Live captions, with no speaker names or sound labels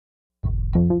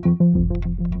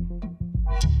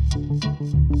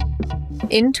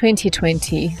In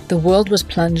 2020, the world was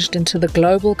plunged into the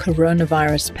global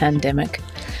coronavirus pandemic.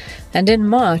 And in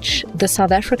March, the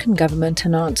South African government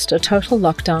announced a total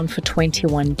lockdown for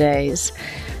 21 days.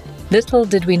 Little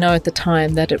did we know at the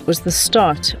time that it was the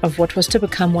start of what was to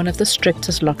become one of the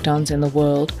strictest lockdowns in the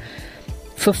world.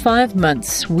 For 5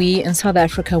 months, we in South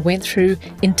Africa went through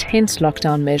intense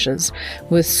lockdown measures,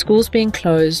 with schools being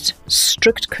closed,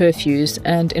 strict curfews,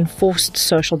 and enforced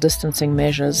social distancing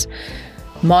measures.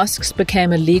 Masks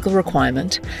became a legal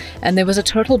requirement, and there was a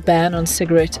total ban on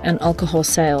cigarette and alcohol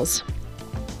sales.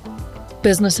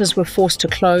 Businesses were forced to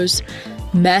close,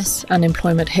 mass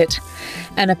unemployment hit,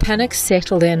 and a panic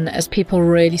settled in as people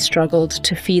really struggled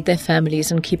to feed their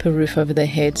families and keep a roof over their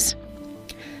heads.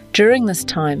 During this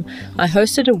time, I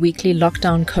hosted a weekly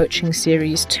lockdown coaching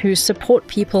series to support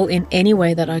people in any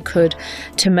way that I could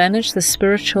to manage the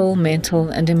spiritual, mental,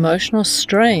 and emotional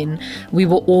strain we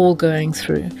were all going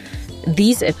through.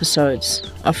 These episodes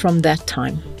are from that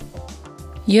time.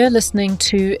 You're listening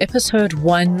to episode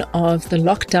 1 of the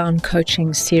Lockdown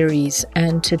Coaching series,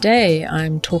 and today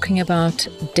I'm talking about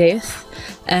death,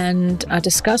 and I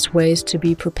discuss ways to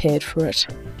be prepared for it.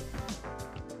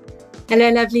 Hello,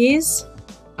 lovelies.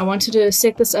 I wanted to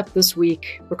set this up this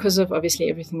week because of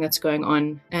obviously everything that's going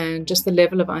on and just the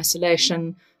level of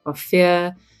isolation, of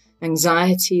fear,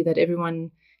 anxiety that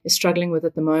everyone is struggling with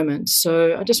at the moment.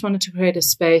 So I just wanted to create a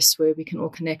space where we can all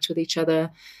connect with each other.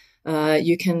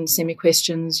 You can send me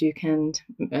questions. You can,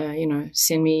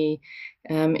 send me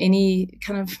any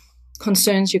kind of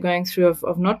concerns you're going through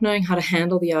of not knowing how to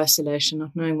handle the isolation,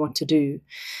 not knowing what to do.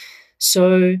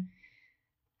 So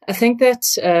I think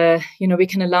that, we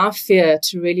can allow fear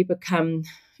to really become,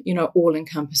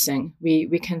 all-encompassing.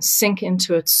 We can sink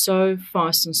into it so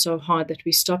fast and so hard that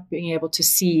we stop being able to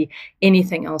see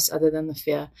anything else other than the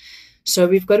fear. So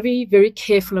we've got to be very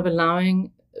careful of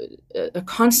allowing a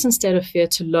constant state of fear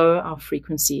to lower our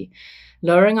frequency.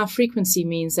 Lowering our frequency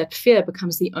means that fear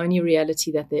becomes the only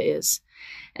reality that there is.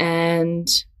 And,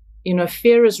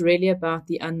 fear is really about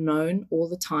the unknown all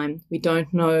the time. We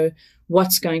don't know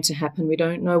what's going to happen. We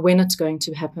don't know when it's going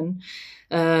to happen.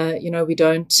 We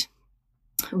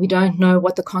don't know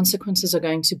what the consequences are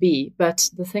going to be. But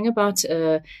the thing about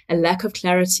a lack of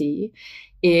clarity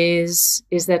is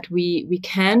that we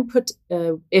can put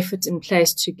effort in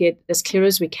place to get as clear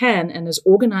as we can and as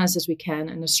organized as we can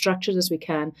and as structured as we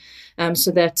can, so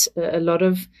that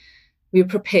we're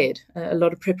prepared. A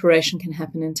lot of preparation can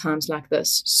happen in times like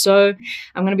this. So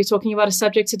I'm going to be talking about a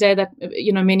subject today that,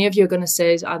 many of you are going to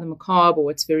say is either macabre or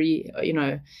it's very,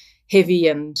 heavy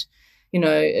and,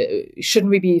 shouldn't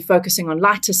we be focusing on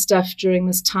lighter stuff during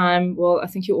this time? Well, I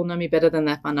think you all know me better than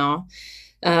that by now.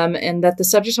 And that the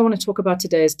subject I want to talk about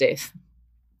today is death.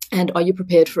 And are you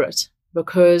prepared for it?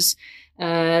 Because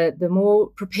the more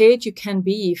prepared you can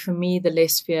be, for me, the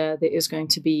less fear there is going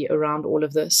to be around all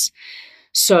of this.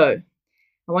 So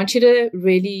I want you to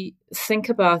really think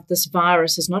about this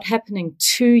virus as not happening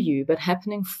to you, but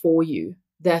happening for you.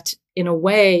 That in a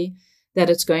way that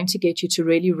it's going to get you to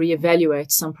really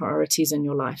reevaluate some priorities in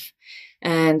your life.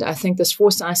 And I think this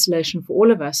forced isolation for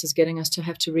all of us is getting us to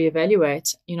have to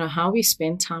reevaluate, how we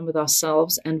spend time with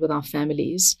ourselves and with our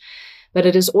families. But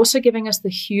it is also giving us the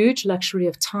huge luxury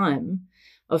of time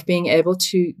of being able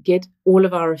to get all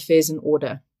of our affairs in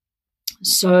order.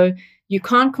 So you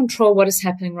can't control what is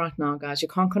happening right now, guys. You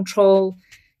can't control,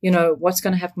 what's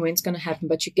going to happen, when it's going to happen,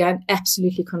 but you can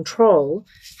absolutely control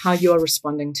how you are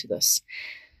responding to this.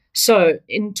 So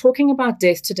in talking about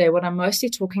death today, what I'm mostly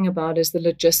talking about is the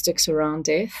logistics around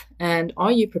death. And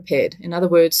are you prepared? In other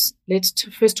words, let's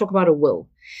first talk about a will.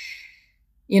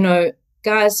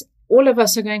 Guys, all of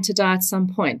us are going to die at some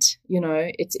point.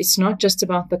 It's not just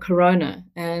about the corona.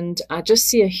 And I just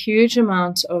see a huge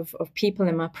amount of people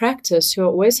in my practice who are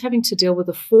always having to deal with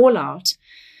the fallout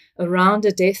around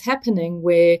a death happening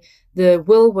where the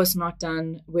will was not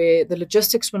done, where the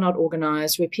logistics were not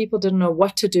organized, where people didn't know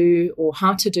what to do or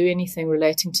how to do anything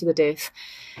relating to the death.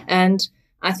 And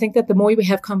I think that the more we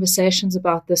have conversations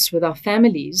about this with our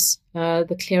families,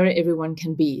 the clearer everyone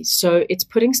can be. So it's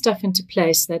putting stuff into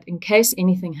place that in case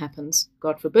anything happens,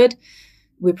 God forbid,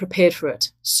 we're prepared for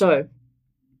it. So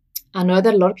I know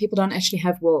that a lot of people don't actually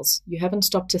have wills. You haven't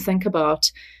stopped to think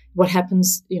about what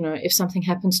happens, if something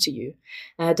happens to you.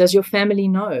 Does your family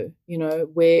know,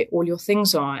 where all your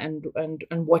things are and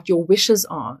what your wishes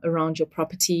are around your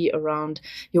property, around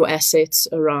your assets,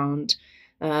 around,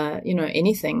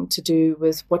 anything to do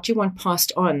with what you want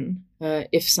passed on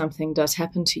if something does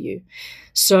happen to you.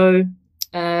 So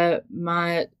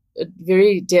my a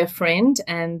very dear friend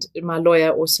and my lawyer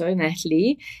also,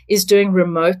 Natalie, is doing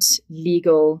remote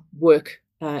legal work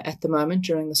at the moment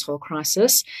during this whole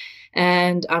crisis.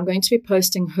 And I'm going to be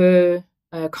posting her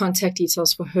contact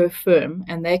details for her firm,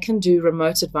 and they can do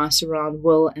remote advice around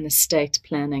will and estate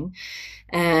planning.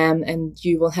 And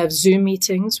you will have Zoom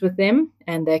meetings with them,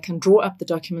 and they can draw up the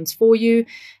documents for you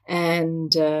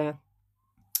and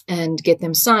get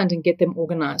them signed and get them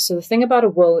organized. So the thing about a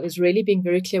will is really being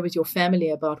very clear with your family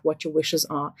about what your wishes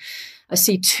are. I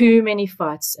see too many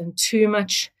fights and too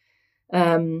much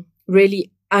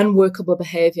really unworkable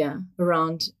behavior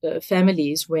around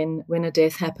families when a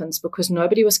death happens, because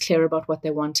nobody was clear about what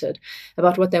they wanted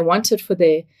for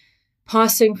their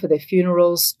passing, for their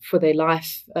funerals, for their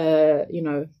life,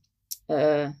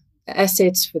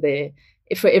 assets,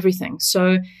 for everything.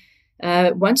 So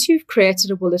once you've created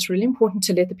a will, it's really important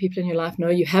to let the people in your life know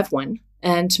you have one,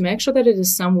 and to make sure that it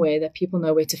is somewhere that people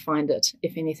know where to find it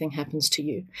if anything happens to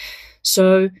you.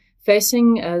 So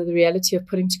facing the reality of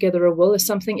putting together a will is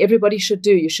something everybody should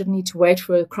do. You shouldn't need to wait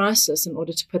for a crisis in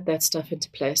order to put that stuff into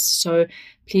place. So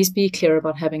please be clear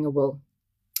about having a will.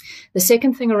 The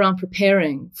second thing around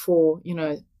preparing for,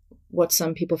 what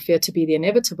some people fear to be the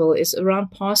inevitable is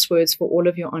around passwords for all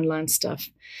of your online stuff.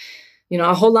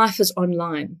 Our whole life is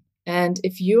online. And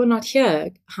if you are not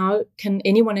here, how can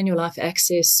anyone in your life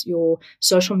access your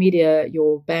social media,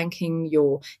 your banking,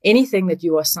 your anything that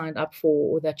you are signed up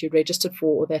for, or that you registered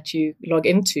for, or that you log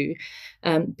into?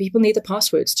 People need the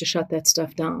passwords to shut that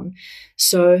stuff down.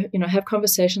 So, have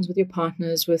conversations with your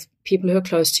partners, with people who are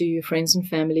close to you, friends and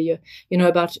family,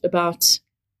 about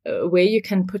where you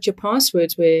can put your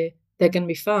passwords, where they're going to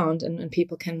be found, and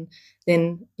people can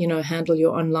then, handle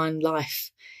your online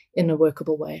life in a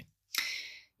workable way.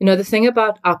 The thing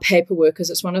about our paperwork is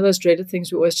it's one of those dreaded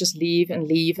things we always just leave and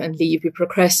leave and leave. We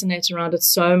procrastinate around it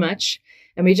so much,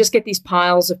 and we just get these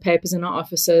piles of papers in our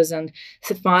offices and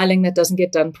the filing that doesn't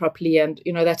get done properly, and,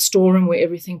 that storeroom where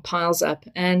everything piles up.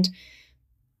 And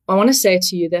I want to say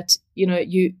to you that,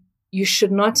 you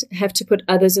should not have to put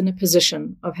others in a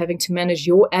position of having to manage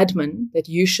your admin that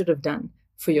you should have done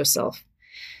for yourself.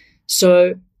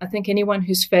 So I think anyone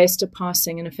who's faced a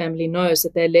passing in a family knows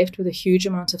that they're left with a huge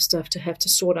amount of stuff to have to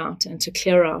sort out and to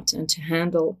clear out and to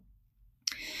handle.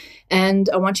 And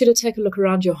I want you to take a look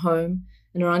around your home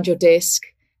and around your desk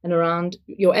and around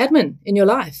your admin in your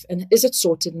life. And is it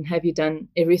sorted, and have you done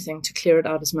everything to clear it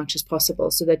out as much as possible,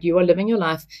 so that you are living your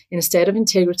life in a state of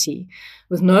integrity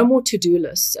with no more to-do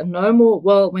lists and no more,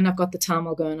 well, when I've got the time,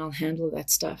 I'll go and I'll handle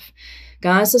that stuff.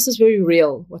 Guys, this is very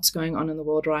real, what's going on in the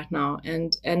world right now.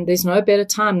 And there's no better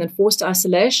time than forced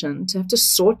isolation to have to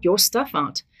sort your stuff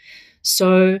out.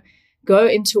 So go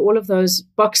into all of those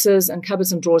boxes and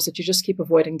cupboards and drawers that you just keep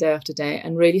avoiding day after day,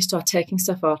 and really start taking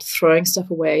stuff out, throwing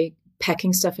stuff away,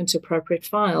 packing stuff into appropriate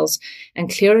files,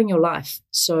 and clearing your life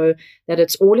so that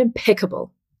it's all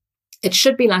impeccable. It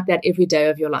should be like that every day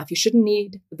of your life. You shouldn't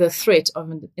need the threat of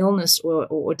an illness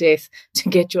or death to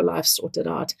get your life sorted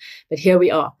out. But here we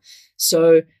are.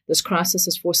 So this crisis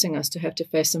is forcing us to have to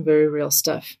face some very real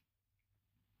stuff.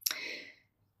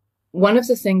 One of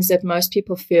the things that most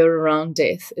people fear around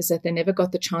death is that they never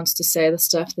got the chance to say the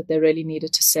stuff that they really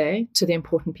needed to say to the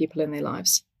important people in their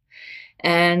lives.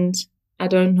 And I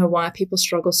don't know why people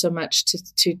struggle so much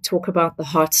to talk about the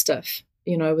hard stuff,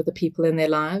 with the people in their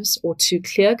lives, or to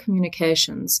clear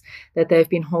communications that they've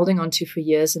been holding on to for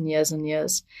years and years and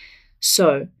years.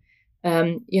 So,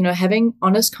 having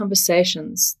honest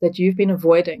conversations that you've been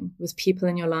avoiding with people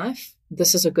in your life,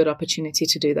 this is a good opportunity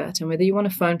to do that. And whether you want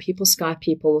to phone people, Skype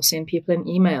people, or send people an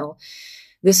email,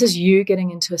 this is you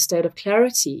getting into a state of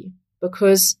clarity,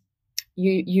 because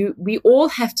we all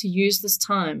have to use this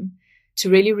time to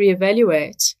really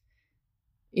reevaluate,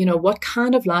 what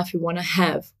kind of life we want to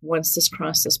have once this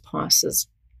crisis passes.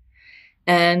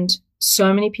 And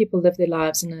so many people live their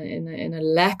lives in a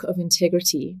lack of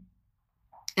integrity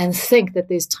and think that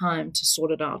there's time to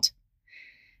sort it out.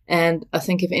 And I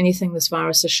think if anything this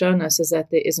virus has shown us is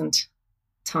that there isn't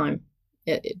time.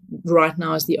 Right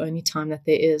now is the only time that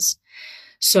there is.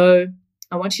 So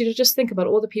I want you to just think about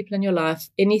all the people in your life,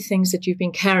 any things that you've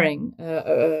been carrying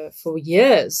for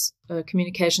years,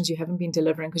 communications you haven't been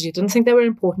delivering because you didn't think they were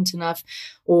important enough,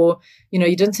 or,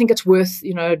 you didn't think it's worth,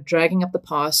 dragging up the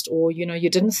past, or, you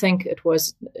didn't think it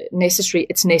was necessary.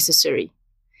 It's necessary.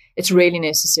 It's really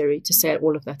necessary to say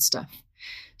all of that stuff.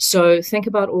 So think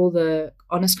about all the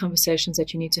honest conversations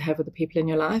that you need to have with the people in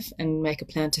your life and make a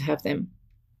plan to have them.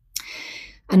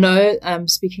 I know I'm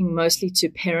speaking mostly to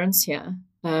parents here,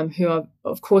 who are,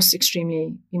 of course,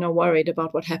 extremely, worried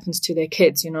about what happens to their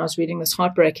kids. I was reading this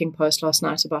heartbreaking post last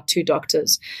night about 2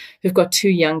 doctors who've got 2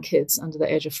 young kids under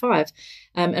the age of 5.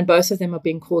 And both of them are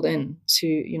being called in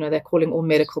to, they're calling all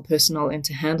medical personnel in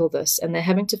to handle this. And they're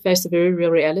having to face the very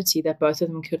real reality that both of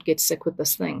them could get sick with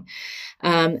this thing.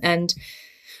 And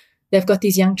they've got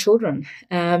these young children.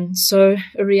 So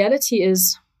a reality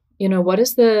is, what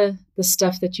is the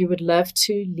stuff that you would love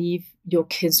to leave your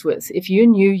kids with if you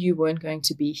knew you weren't going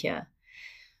to be here?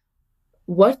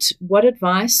 What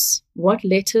advice, what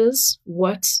letters,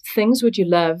 what things would you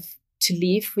love to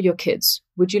leave for your kids?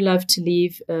 Would you love to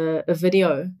leave a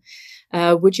video?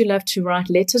 Would you love to write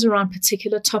letters around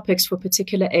particular topics for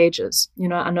particular ages?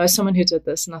 I know someone who did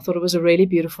this, and I thought it was a really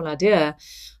beautiful idea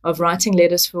of writing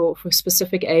letters for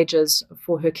specific ages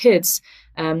for her kids,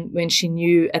 when she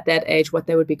knew at that age what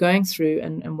they would be going through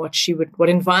and what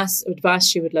advice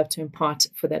she would love to impart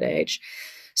for that age.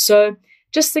 So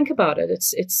just think about it.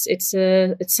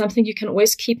 It's something you can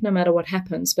always keep no matter what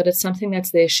happens, but it's something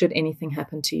that's there should anything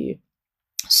happen to you.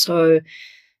 So,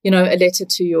 a letter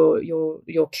to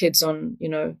your kids on,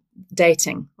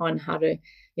 dating, on how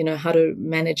to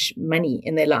manage money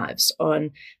in their lives,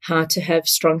 on how to have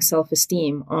strong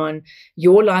self-esteem, on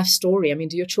your life story. I mean,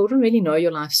 do your children really know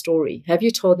your life story? Have you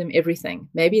told them everything?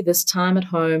 Maybe this time at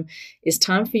home is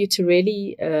time for you to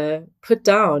really put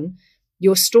down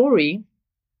your story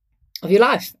of your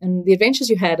life and the adventures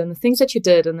you had and the things that you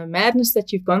did and the madness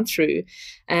that you've gone through,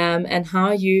 and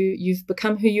how you've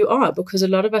become who you are, because a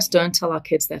lot of us don't tell our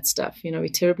kids that stuff. We're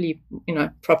terribly,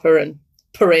 proper and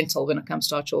parental when it comes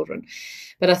to our children.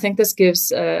 But I think this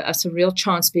gives us a real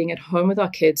chance, being at home with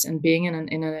our kids and being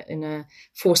in a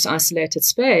forced isolated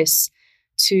space,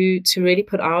 to really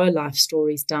put our life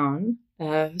stories down,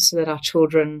 so that our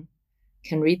children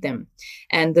can read them,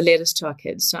 and the letters to our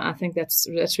kids. So I think that's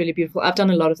really beautiful. I've done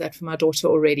a lot of that for my daughter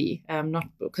already, not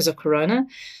because of Corona,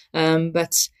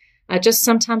 but I just,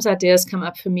 sometimes ideas come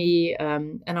up for me,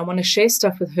 and I want to share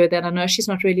stuff with her that I know she's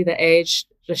not really the age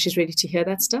that she's ready to hear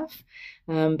that stuff,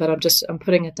 but I'm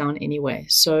putting it down anyway.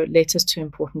 So letters to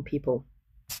important people.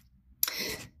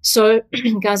 So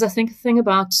guys, I think the thing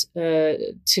about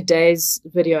today's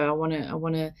video I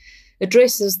want to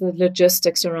address is the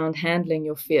logistics around handling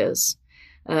your fears.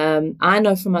 I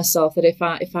know for myself that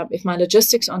if my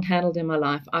logistics aren't handled in my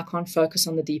life, I can't focus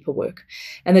on the deeper work.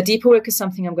 And the deeper work is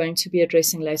something I'm going to be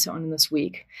addressing later on in this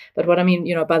week. But what I mean,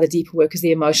 by the deeper work is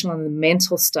the emotional and the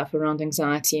mental stuff around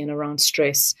anxiety and around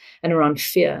stress and around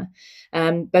fear.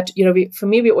 But for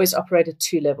me, we always operate at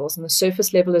 2 levels. And the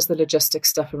surface level is the logistics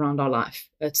stuff around our life.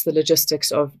 It's the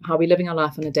logistics of how we're living our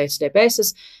life on a day-to-day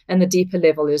basis. And the deeper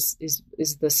level is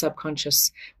the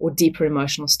subconscious or deeper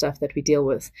emotional stuff that we deal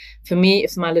with. For me,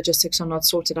 if my logistics are not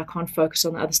sorted, I can't focus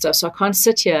on the other stuff. So I can't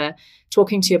sit here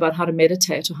talking to you about how to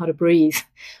meditate or how to breathe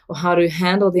or how to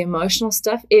handle the emotional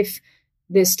stuff if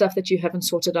there's stuff that you haven't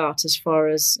sorted out as far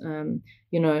as,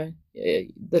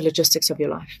 the logistics of your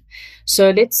life.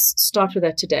 So let's start with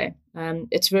that today.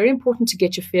 It's very important to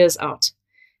get your fears out.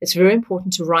 It's very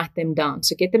important to write them down.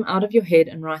 So get them out of your head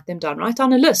and write them down. Write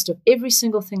down a list of every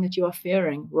single thing that you are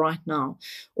fearing right now.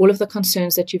 All of the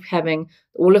concerns that you're having,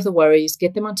 all of the worries,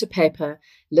 get them onto paper,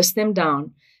 list them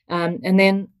down. And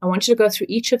then I want you to go through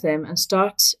each of them and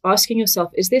start asking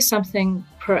yourself, is there something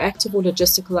proactive or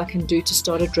logistical I can do to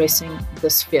start addressing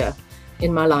this fear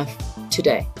in my life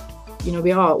today?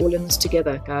 We are all in this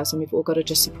together, guys, and we've all got to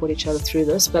just support each other through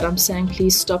this. But I'm saying,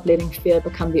 please stop letting fear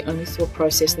become the only thought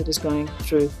process that is going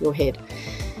through your head.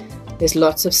 There's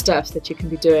lots of stuff that you can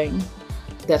be doing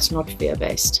that's not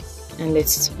fear-based, and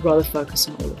let's rather focus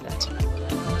on all of that.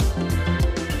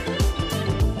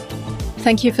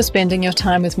 Thank you for spending your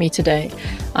time with me today.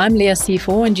 I'm Leah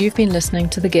C4, and you've been listening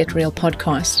to the Get Real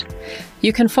podcast.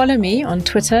 You can follow me on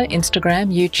Twitter,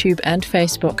 Instagram, YouTube, and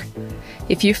Facebook.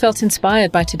 If you felt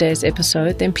inspired by today's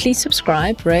episode, then please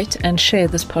subscribe, rate, and share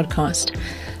this podcast.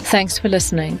 Thanks for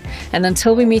listening, and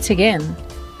until we meet again,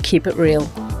 keep it real.